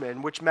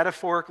watchman, which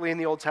metaphorically in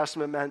the Old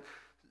Testament meant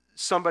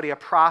somebody, a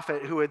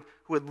prophet who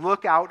would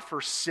look out for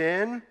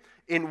sin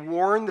and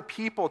warn the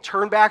people,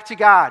 turn back to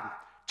God,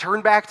 turn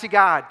back to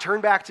God,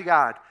 turn back to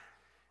God.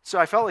 So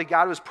I felt like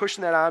God was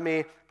pushing that on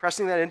me,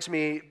 pressing that into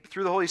me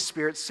through the Holy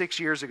Spirit 6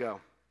 years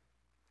ago.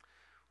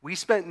 We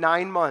spent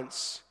 9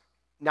 months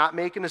not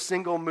making a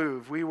single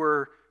move. We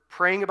were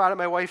praying about it,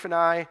 my wife and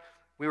I.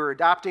 We were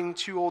adopting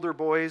 2 older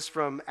boys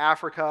from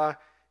Africa.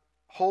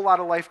 Whole lot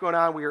of life going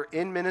on. We were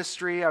in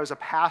ministry. I was a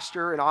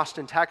pastor in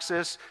Austin,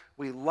 Texas.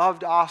 We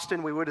loved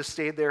Austin. We would have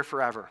stayed there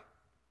forever.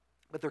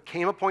 But there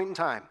came a point in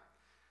time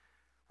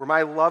where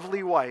my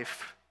lovely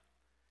wife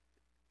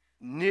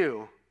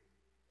knew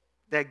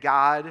that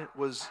God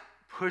was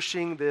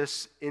pushing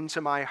this into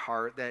my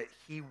heart, that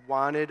he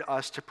wanted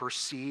us to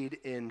proceed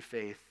in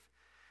faith.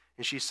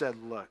 And she said,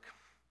 look,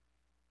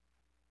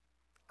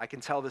 I can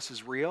tell this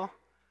is real.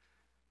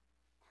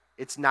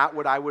 It's not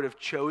what I would have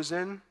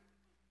chosen,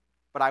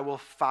 but I will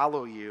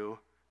follow you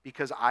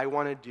because I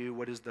want to do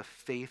what is the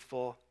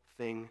faithful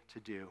thing to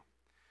do.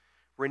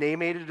 Renee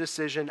made a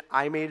decision.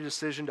 I made a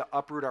decision to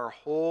uproot our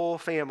whole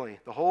family,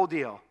 the whole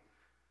deal.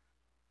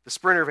 The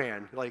Sprinter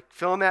van, like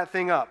filling that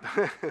thing up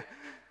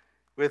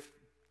with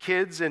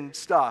kids and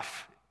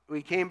stuff.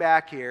 We came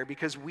back here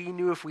because we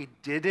knew if we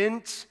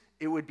didn't,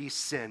 it would be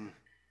sin.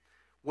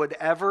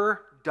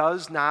 Whatever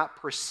does not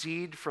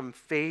proceed from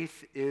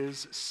faith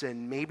is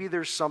sin. Maybe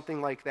there's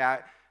something like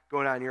that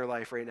going on in your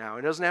life right now.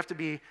 It doesn't have to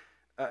be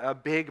a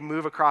big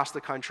move across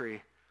the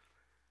country.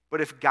 But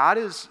if God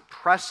is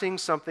pressing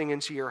something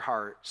into your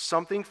heart,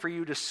 something for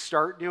you to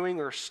start doing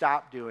or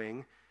stop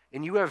doing,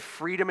 and you have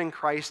freedom in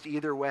Christ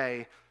either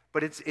way,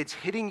 but it's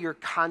hitting your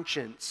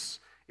conscience,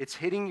 it's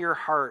hitting your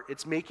heart,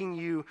 it's making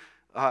you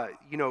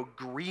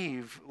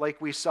grieve, like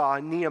we saw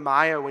in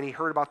Nehemiah when he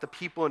heard about the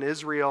people in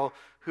Israel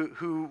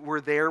who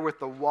were there with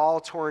the wall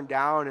torn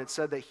down. It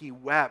said that he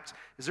wept.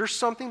 Is there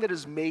something that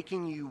is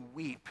making you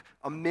weep?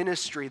 A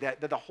ministry that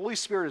the Holy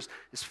Spirit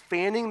is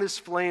fanning this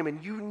flame,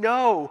 and you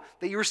know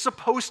that you're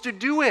supposed to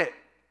do it.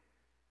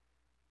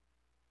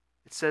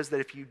 It says that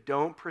if you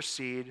don't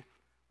proceed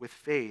with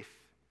faith,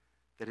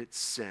 that it's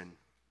sin.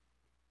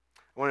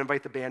 I want to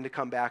invite the band to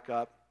come back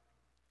up,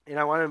 and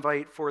I want to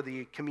invite for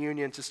the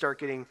communion to start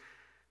getting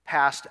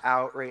passed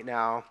out right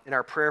now, and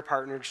our prayer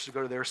partners to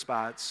go to their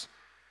spots.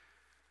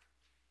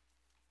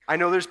 I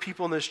know there's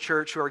people in this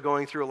church who are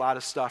going through a lot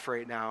of stuff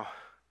right now.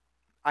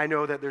 I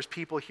know that there's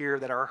people here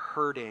that are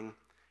hurting.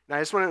 And I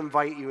just want to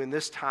invite you in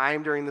this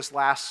time during this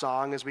last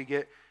song, as we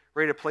get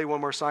ready to play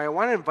one more song, I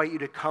want to invite you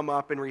to come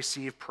up and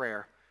receive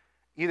prayer.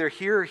 Either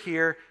here or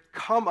here,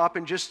 come up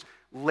and just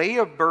lay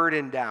a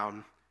burden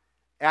down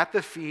at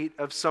the feet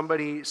of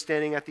somebody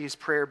standing at these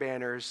prayer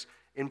banners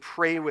and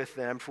pray with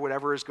them for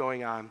whatever is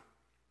going on.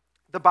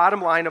 The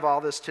bottom line of all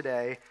this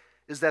today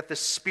is that the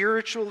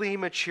spiritually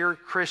mature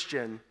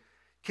Christian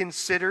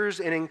considers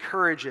and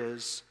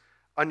encourages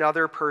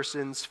another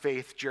person's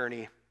faith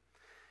journey.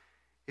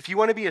 If you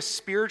want to be a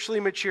spiritually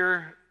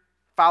mature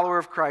follower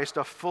of Christ,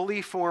 a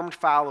fully formed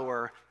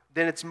follower,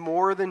 then it's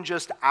more than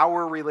just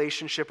our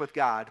relationship with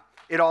God.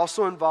 It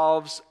also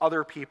involves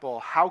other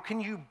people. How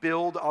can you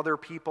build other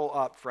people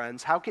up,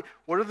 friends?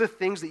 What are the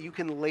things that you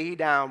can lay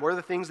down? What are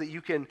the things that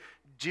you can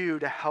do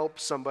to help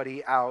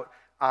somebody out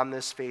on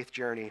this faith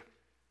journey?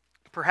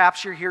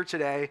 Perhaps you're here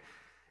today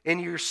and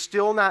you're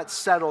still not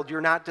settled, you're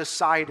not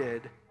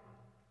decided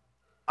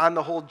on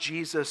the whole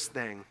Jesus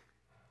thing.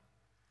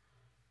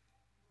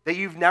 That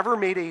you've never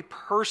made a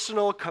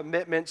personal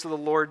commitment to the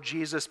Lord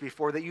Jesus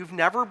before, that you've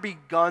never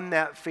begun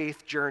that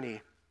faith journey.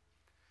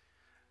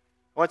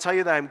 I want to tell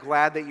you that I'm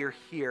glad that you're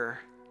here.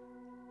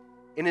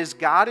 And is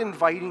God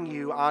inviting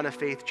you on a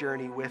faith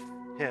journey with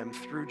Him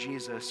through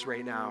Jesus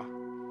right now?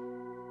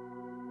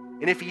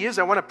 And if He is,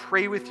 I want to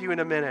pray with you in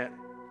a minute.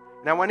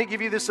 And I want to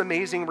give you this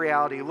amazing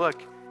reality.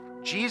 Look,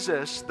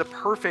 Jesus, the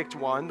perfect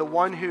one, the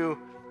one who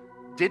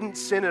didn't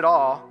sin at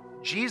all,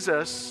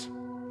 Jesus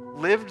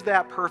lived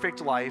that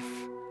perfect life,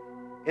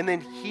 and then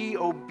He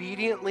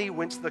obediently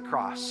went to the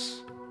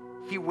cross.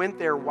 He went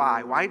there.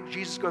 Why? Why did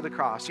Jesus go to the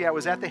cross? Yeah, it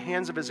was at the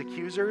hands of His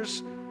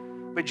accusers,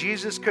 but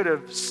Jesus could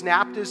have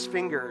snapped His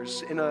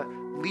fingers and a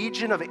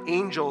legion of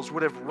angels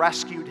would have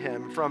rescued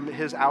Him from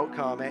His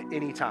outcome at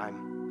any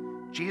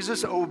time.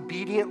 Jesus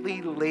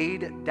obediently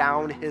laid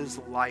down His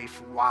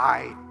life.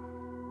 Why?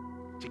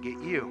 To get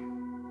you.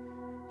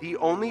 The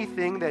only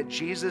thing that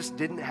Jesus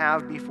didn't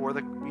have before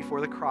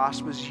the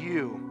cross was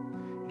you.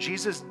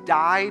 Jesus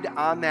died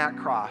on that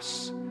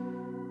cross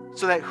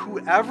so that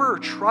whoever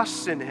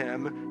trusts in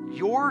Him,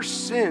 your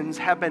sins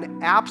have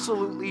been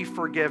absolutely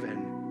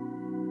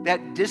forgiven.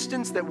 That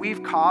distance that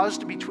we've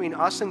caused between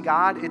us and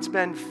God, it's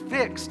been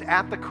fixed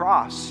at the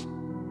cross.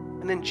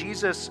 And then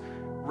Jesus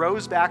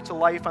rose back to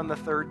life on the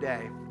third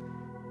day.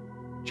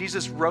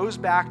 Jesus rose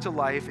back to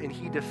life and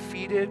He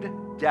defeated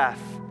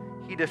death.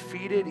 He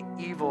defeated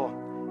evil.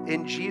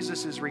 And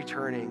Jesus is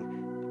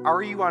returning.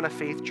 Are you on a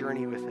faith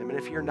journey with Him? And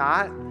if you're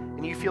not,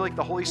 and you feel like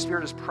the Holy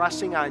Spirit is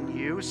pressing on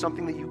you,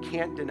 something that you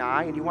can't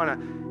deny, and you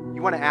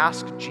want to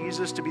ask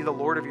Jesus to be the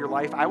Lord of your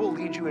life, I will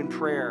lead you in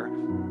prayer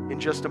in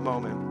just a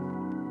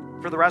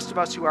moment. For the rest of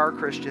us who are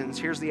Christians,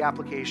 here's the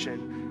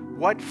application.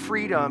 What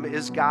freedom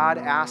is God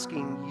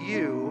asking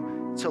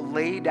you to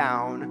lay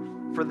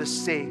down for the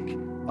sake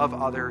of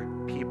other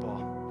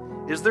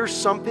people? Is there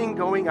something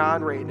going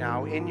on right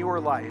now in your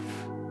life?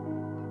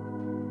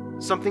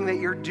 Something that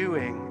you're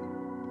doing,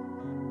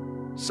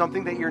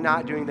 something that you're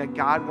not doing that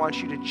God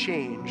wants you to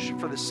change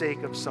for the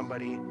sake of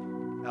somebody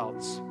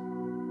else?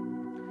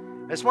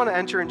 I just want to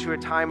enter into a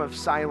time of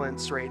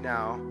silence right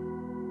now.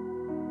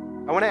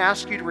 I want to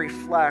ask you to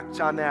reflect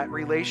on that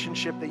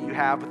relationship that you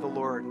have with the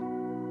Lord.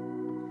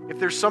 If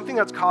there's something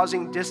that's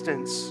causing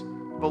distance,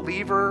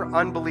 believer,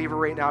 unbeliever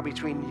right now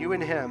between you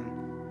and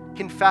Him,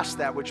 confess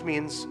that, which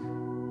means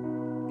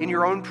in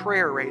your own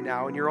prayer right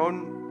now, in your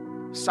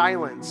own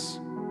silence,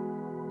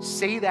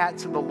 say that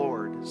to the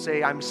Lord.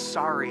 Say, I'm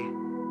sorry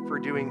for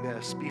doing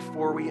this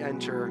before we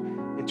enter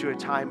into a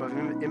time of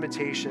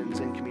invitations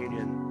and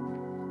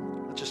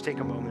communion. Let's just take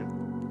a moment.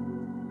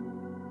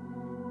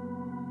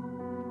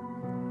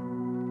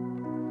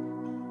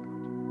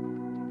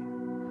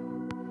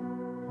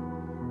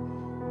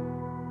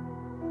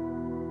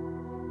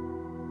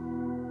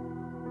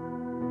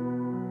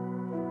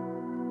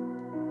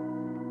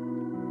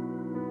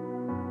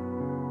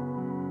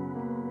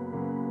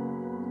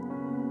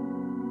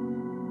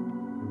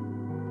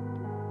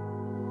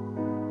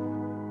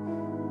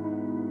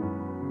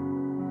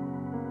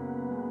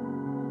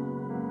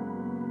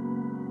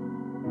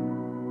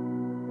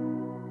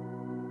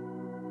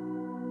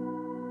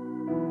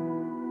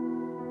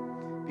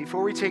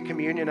 before we take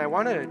communion, I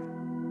want to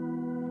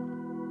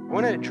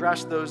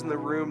address those in the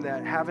room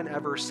that haven't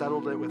ever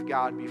settled it with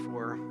God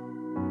before.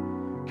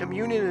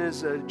 Communion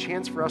is a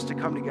chance for us to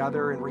come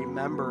together and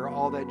remember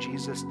all that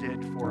Jesus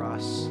did for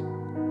us.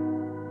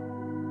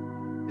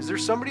 Is there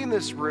somebody in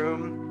this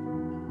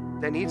room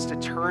that needs to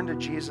turn to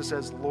Jesus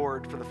as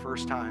Lord for the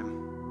first time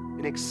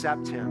and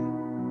accept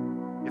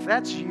him? If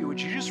that's you,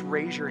 would you just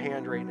raise your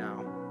hand right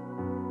now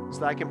so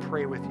that I can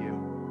pray with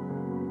you?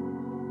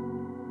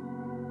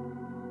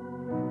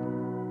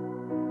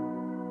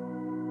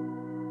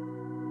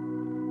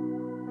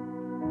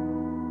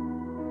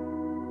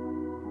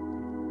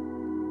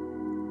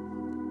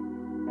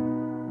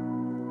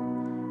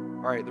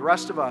 All right, the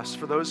rest of us,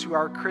 for those who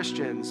are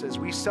Christians, as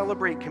we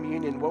celebrate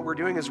communion, what we're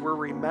doing is we're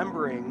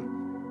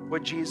remembering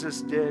what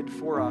Jesus did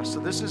for us. So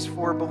this is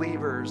for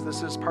believers.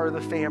 This is part of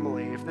the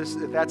family. If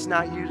that's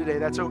not you today,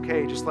 that's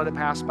okay. Just let it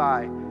pass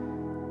by.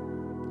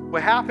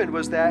 What happened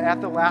was that at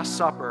the Last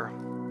Supper,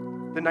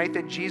 the night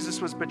that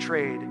Jesus was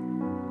betrayed,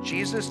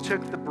 Jesus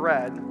took the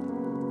bread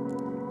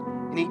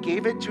and he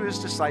gave it to his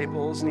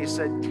disciples and he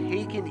said,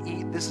 "Take and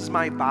eat. This is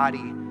my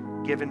body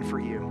given for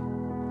you."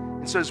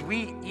 And so as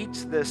we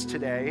eat this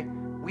today,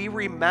 we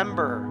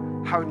remember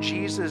how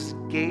Jesus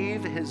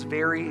gave his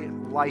very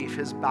life,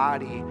 his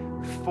body,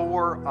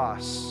 for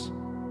us.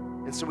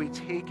 And so we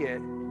take it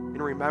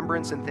in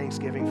remembrance and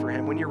thanksgiving for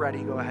him. When you're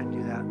ready, go ahead and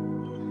do that.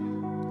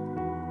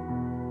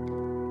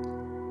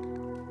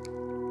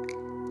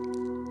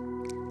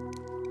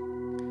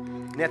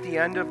 And at the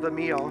end of the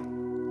meal,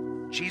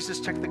 Jesus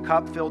took the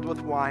cup filled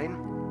with wine,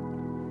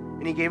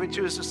 and he gave it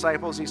to his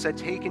disciples. He said,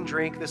 "Take and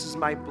drink. This is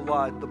my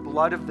blood, the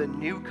blood of the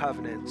new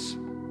covenant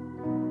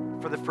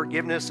for the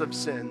forgiveness of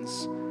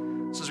sins."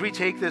 So as we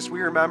take this,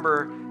 we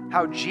remember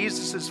how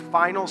Jesus'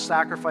 final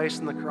sacrifice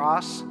on the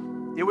cross,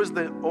 it was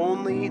the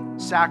only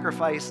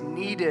sacrifice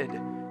needed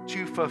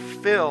to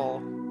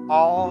fulfill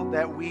all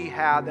that we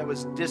had that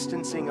was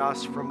distancing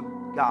us from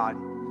God.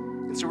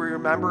 And so we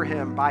remember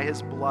him by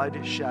his blood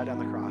shed on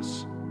the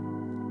cross.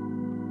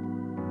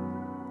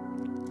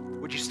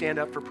 Would you stand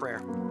up for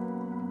prayer?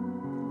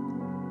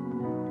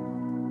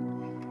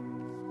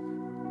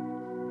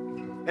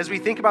 As we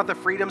think about the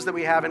freedoms that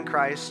we have in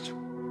Christ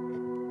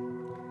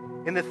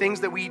and the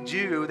things that we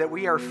do, that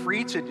we are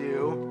free to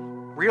do,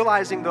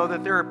 realizing though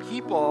that there are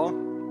people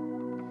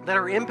that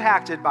are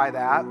impacted by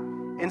that,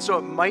 and so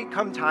it might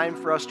come time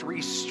for us to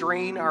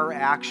restrain our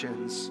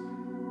actions.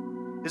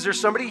 Is there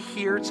somebody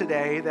here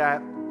today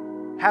that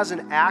has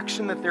an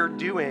action that they're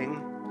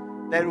doing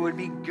that it would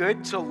be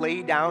good to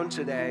lay down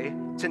today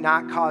to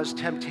not cause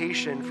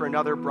temptation for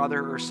another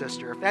brother or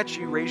sister? If that's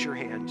you, raise your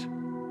hand.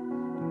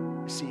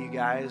 I see you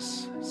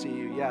guys. I see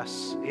you.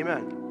 Yes.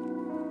 Amen.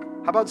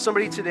 How about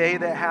somebody today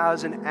that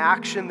has an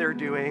action they're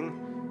doing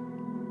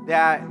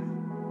that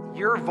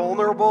you're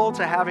vulnerable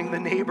to having the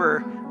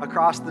neighbor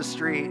across the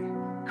street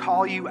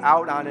call you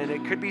out on it?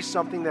 It could be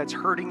something that's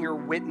hurting your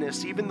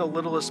witness, even the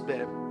littlest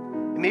bit.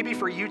 And maybe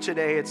for you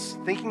today, it's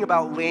thinking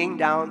about laying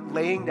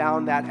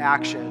down that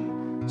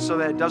action so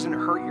that it doesn't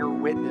hurt your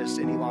witness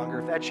any longer.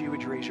 If that's you,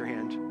 would you raise your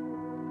hand?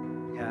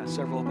 Yeah,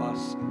 several of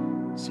us.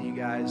 See you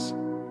guys.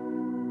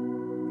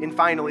 And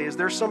finally, is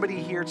there somebody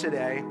here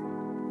today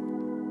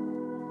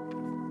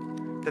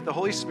that the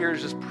Holy Spirit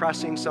is just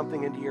pressing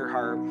something into your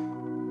heart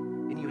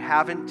and you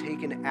haven't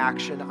taken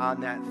action on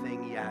that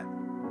thing yet?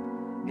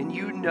 And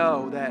you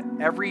know that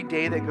every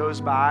day that goes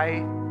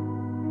by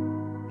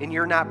and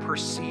you're not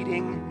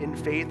proceeding in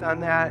faith on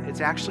that,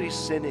 it's actually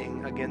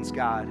sinning against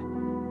God.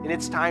 And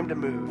it's time to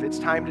move. It's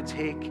time to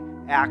take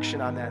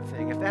action on that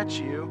thing. If that's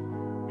you,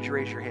 would you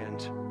raise your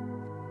hand?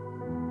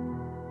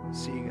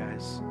 See you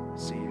guys.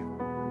 See you.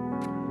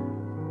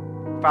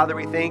 Father,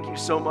 we thank you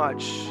so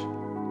much.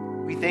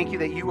 We thank you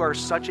that you are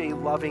such a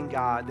loving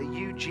God, that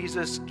you,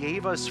 Jesus,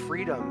 gave us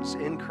freedoms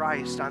in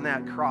Christ on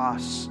that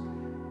cross.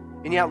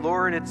 And yet,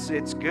 Lord,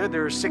 it's good.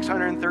 There's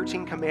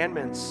 613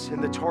 commandments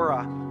in the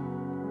Torah.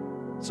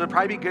 So it'd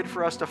probably be good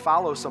for us to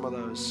follow some of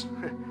those.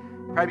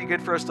 Probably be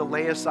good for us to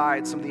lay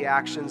aside some of the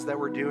actions that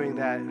we're doing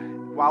that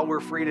while we're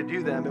free to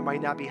do them, it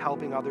might not be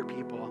helping other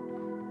people.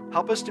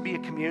 Help us to be a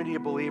community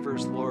of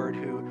believers, Lord,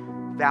 who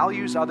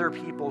values other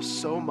people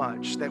so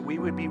much that we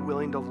would be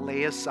willing to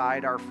lay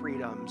aside our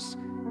freedoms,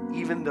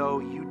 even though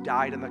you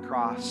died on the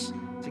cross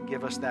to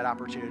give us that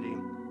opportunity.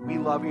 We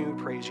love you and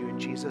praise you in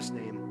Jesus'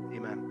 name.